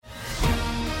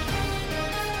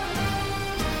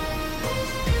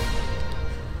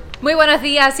Muy buenos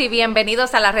días y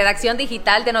bienvenidos a la redacción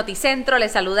digital de Noticentro.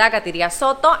 Les saluda Katiria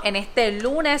Soto en este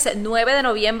lunes 9 de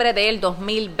noviembre del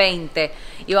 2020.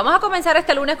 Y vamos a comenzar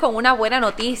este lunes con una buena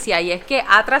noticia, y es que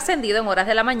ha trascendido en horas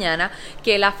de la mañana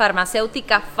que la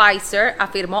farmacéutica Pfizer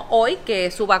afirmó hoy que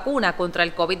su vacuna contra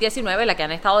el COVID-19, la que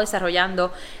han estado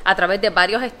desarrollando a través de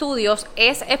varios estudios,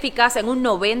 es eficaz en un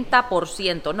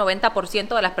 90%.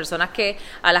 90% de las personas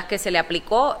a las que se le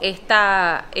aplicó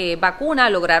esta vacuna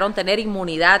lograron tener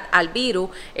inmunidad al virus.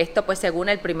 Esto pues según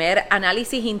el primer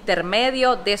análisis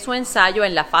intermedio de su ensayo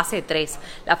en la fase 3.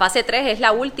 La fase 3 es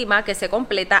la última que se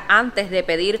completa antes de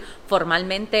pedir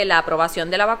formalmente la aprobación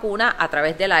de la vacuna a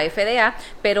través de la FDA,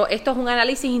 pero esto es un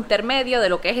análisis intermedio de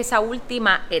lo que es esa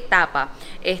última etapa.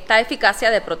 Esta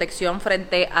eficacia de protección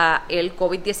frente a el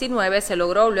COVID-19 se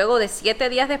logró luego de 7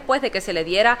 días después de que se le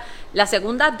diera la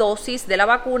segunda dosis de la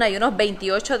vacuna y unos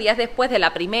 28 días después de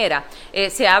la primera.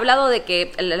 Se ha hablado de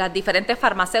que las diferentes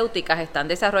farmacéuticas están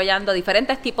desarrollando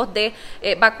diferentes tipos de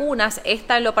vacunas.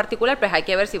 Esta en lo particular, pues hay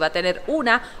que ver si va a tener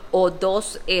una o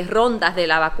dos rondas de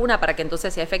la vacuna para que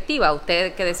entonces sea efectiva.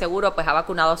 Usted que de seguro pues ha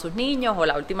vacunado a sus niños, o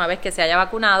la última vez que se haya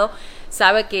vacunado,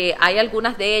 sabe que hay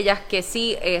algunas de ellas que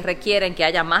sí requieren que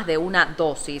haya más de una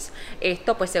dosis.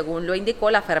 Esto pues según lo indicó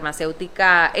la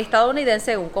farmacéutica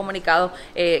estadounidense en un comunicado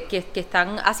que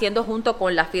están haciendo junto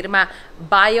con la firma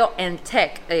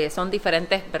BioNTech. Son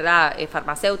diferentes, ¿verdad?,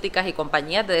 farmacéuticas y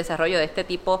compañías de desarrollo de este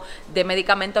tipo de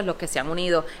medicamentos los que se han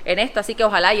unido en esto. Así que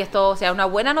ojalá y esto sea una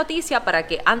buena noticia para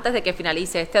que antes de que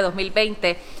finalice este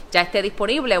 2020 ya esté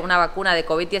disponible una vacuna de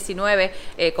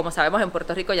COVID-19. Como sabemos, en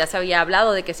Puerto Rico ya se había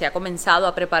hablado de que se ha comenzado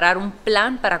a preparar un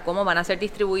plan para cómo van a ser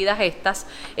distribuidas estas,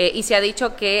 y se ha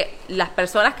dicho que las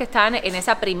personas que están en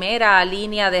esa primera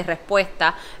línea de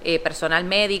respuesta, personal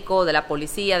médico, de la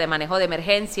policía, de manejo de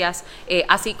emergencias,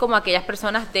 así como aquellas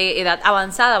personas de edad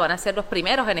avanzada, van a ser los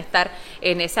primeros en estar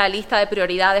en esa lista de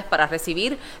prioridades para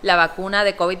recibir la vacuna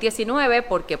de COVID-19,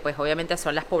 porque pues obviamente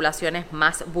son las poblaciones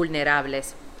más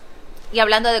vulnerables. Y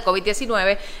hablando de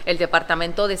COVID-19, el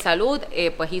Departamento de Salud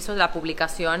pues hizo la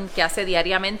publicación que hace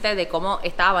diariamente de cómo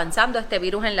está avanzando este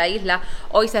virus en la isla.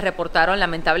 Hoy se reportaron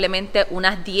lamentablemente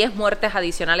unas 10 muertes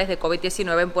adicionales de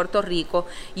COVID-19 en Puerto Rico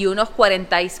y unos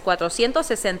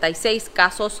 466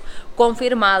 casos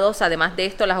confirmados. Además de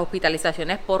esto, las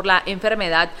hospitalizaciones por la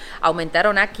enfermedad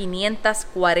aumentaron a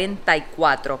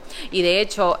 544. Y de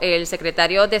hecho, el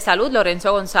secretario de Salud,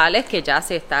 Lorenzo González, que ya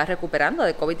se está recuperando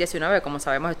de COVID-19, como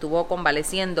sabemos, estuvo convaleciendo,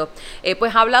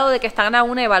 pues ha hablado de que están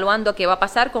aún evaluando qué va a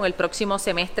pasar con el próximo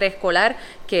semestre escolar,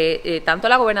 que tanto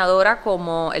la gobernadora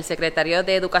como el secretario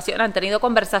de Educación han tenido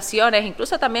conversaciones,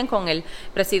 incluso también con el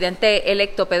presidente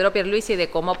electo Pedro Pierluisi, de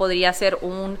cómo podría ser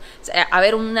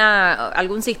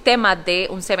algún sistema de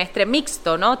un semestre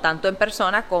mixto, ¿no? Tanto en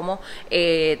persona como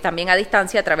también a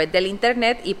distancia a través del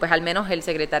internet. Y pues al menos el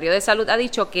secretario de Salud ha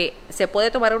dicho que se puede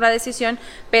tomar una decisión,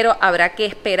 pero habrá que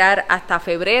esperar hasta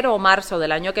febrero o marzo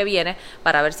del año que viene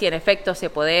para ver si en efecto se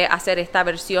puede hacer esta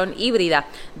versión híbrida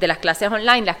de las clases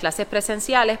online, las clases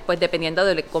presenciales, pues dependiendo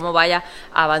de cómo vaya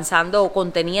avanzando o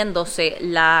conteniéndose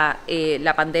la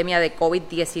pandemia de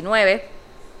COVID-19.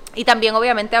 Y también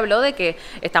obviamente habló de que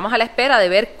estamos a la espera de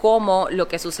ver cómo lo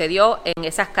que sucedió en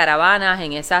esas caravanas,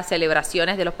 en esas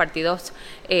celebraciones de los partidos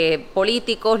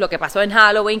políticos, lo que pasó en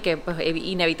Halloween, que pues,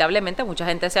 inevitablemente mucha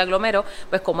gente se aglomeró,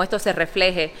 pues cómo esto se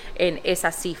refleje en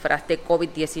esas cifras de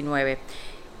COVID-19.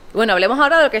 Bueno, hablemos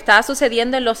ahora de lo que está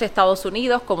sucediendo en los Estados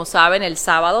Unidos. Como saben, el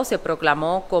sábado se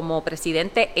proclamó como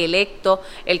presidente electo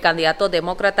el candidato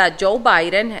demócrata Joe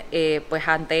Biden. Pues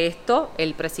ante esto,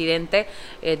 el presidente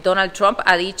Donald Trump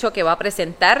ha dicho que va a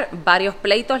presentar varios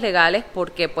pleitos legales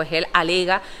porque pues él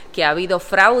alega que ha habido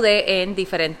fraude en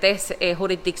diferentes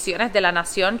jurisdicciones de la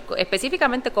nación,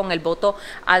 específicamente con el voto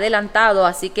adelantado.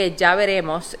 Así que ya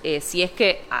veremos si es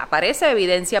que aparece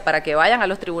evidencia para que vayan a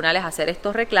los tribunales a hacer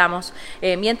estos reclamos.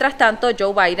 Mientras tanto,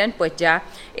 Joe Biden, pues ya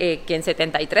que en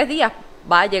 73 días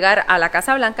va a llegar a la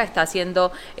Casa Blanca, está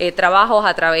haciendo trabajos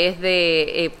a través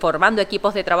de formando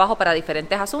equipos de trabajo para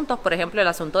diferentes asuntos. Por ejemplo, el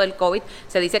asunto del COVID,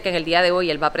 se dice que en el día de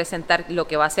hoy él va a presentar lo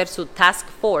que va a ser su task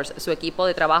force, su equipo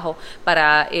de trabajo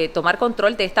para tomar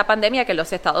control de esta pandemia que en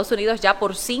los Estados Unidos ya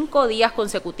por 5 días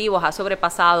consecutivos ha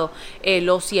sobrepasado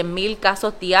los 100,000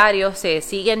 casos diarios. Se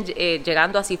siguen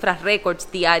llegando a cifras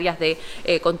récords diarias de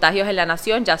contagios en la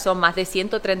nación. Ya son más de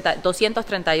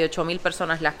 238,000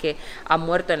 personas las que han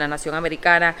muerto en la nación americana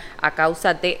a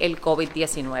causa del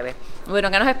COVID-19.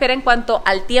 Bueno, ¿qué nos espera en cuanto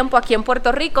al tiempo aquí en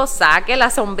Puerto Rico? Saque la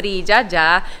sombrilla.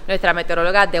 Ya nuestra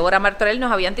meteoróloga Débora Martorell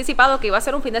nos había anticipado que iba a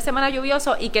ser un fin de semana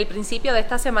lluvioso y que el principio de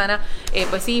esta semana,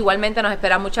 pues sí, igualmente nos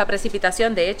espera mucha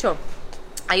precipitación. De hecho,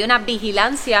 Hay una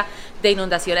vigilancia de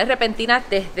inundaciones repentinas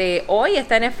desde hoy,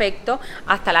 está en efecto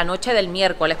hasta la noche del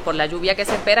miércoles por la lluvia que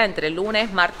se espera entre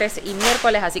lunes, martes y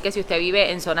miércoles, así que si usted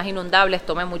vive en zonas inundables,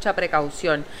 tome mucha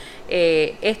precaución.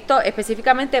 Esto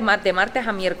específicamente de martes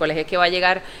a miércoles es que va a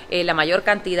llegar la mayor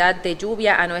cantidad de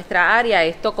lluvia a nuestra área,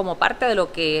 esto como parte de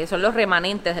lo que son los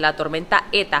remanentes de la tormenta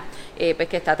ETA, pues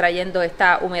que está trayendo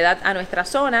esta humedad a nuestra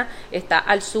zona, está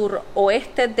al sur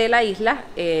oeste de la isla,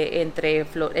 entre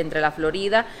la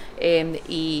Florida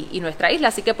y nuestra isla,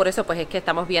 así que por eso pues es que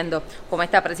estamos viendo cómo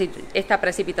esta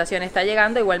precipitación está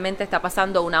llegando. Igualmente está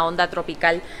pasando una onda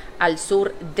tropical al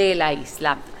sur de la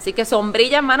isla, así que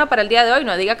sombrilla en mano para el día de hoy,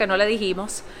 no diga que no le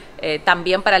dijimos.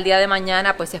 También para el día de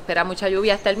mañana pues se espera mucha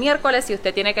lluvia hasta el miércoles. Si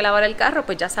usted tiene que lavar el carro,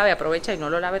 pues ya sabe, aprovecha y no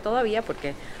lo lave todavía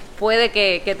porque puede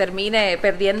que termine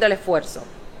perdiendo el esfuerzo.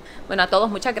 Bueno, a todos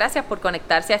muchas gracias por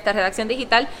conectarse a esta redacción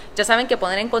digital. Ya saben que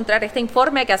pueden encontrar este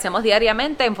informe que hacemos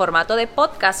diariamente en formato de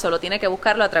podcast. Solo tiene que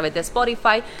buscarlo a través de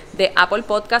Spotify, de Apple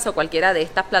Podcast o cualquiera de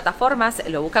estas plataformas.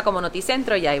 Lo busca como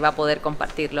Noticentro y ahí va a poder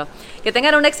compartirlo. Que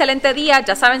tengan un excelente día.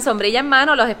 Ya saben, sombrilla en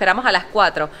mano. Los esperamos a las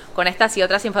 4 con estas y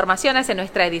otras informaciones en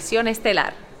nuestra edición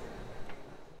estelar.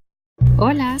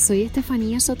 Hola, soy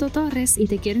Estefanía Soto Torres y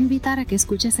te quiero invitar a que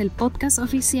escuches el podcast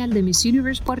oficial de Miss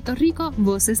Universe Puerto Rico,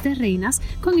 Voces de Reinas,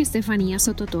 con Estefanía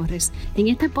Soto Torres. En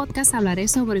este podcast hablaré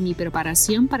sobre mi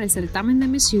preparación para el certamen de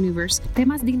Miss Universe,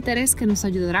 temas de interés que nos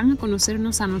ayudarán a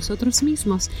conocernos a nosotros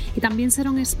mismos y también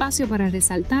será un espacio para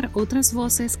resaltar otras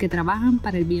voces que trabajan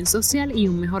para el bien social y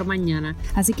un mejor mañana.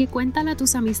 Así que cuéntale a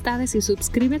tus amistades y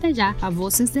suscríbete ya a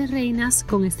Voces de Reinas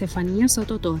con Estefanía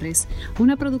Soto Torres,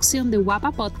 una producción de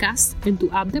Guapa Podcast en tu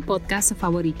app de podcast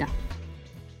favorita.